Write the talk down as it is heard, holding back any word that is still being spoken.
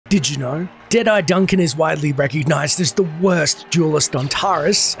Did you know? Deadeye Duncan is widely recognized as the worst duelist on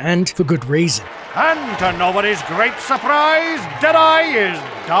Taris, and for good reason. And to nobody's great surprise, Deadeye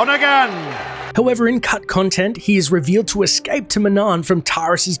is down again! However, in cut content, he is revealed to escape to Manan from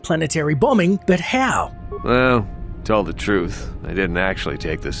Taris' planetary bombing, but how? Well, tell the truth, I didn't actually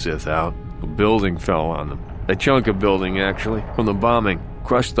take the Sith out. A building fell on them. A chunk of building, actually, from the bombing.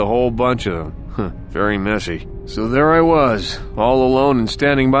 Crushed the whole bunch of them. Very messy. So there I was, all alone and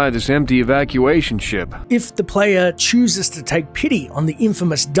standing by this empty evacuation ship. If the player chooses to take pity on the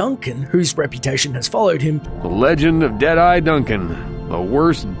infamous Duncan, whose reputation has followed him, The legend of Deadeye Duncan, the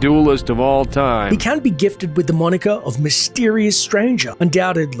worst duelist of all time. he can be gifted with the moniker of Mysterious Stranger,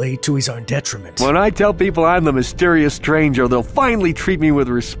 undoubtedly to his own detriment. When I tell people I'm the mysterious stranger, they'll finally treat me with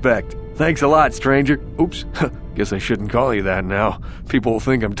respect. Thanks a lot, stranger. Oops, guess I shouldn't call you that now. People will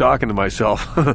think I'm talking to myself.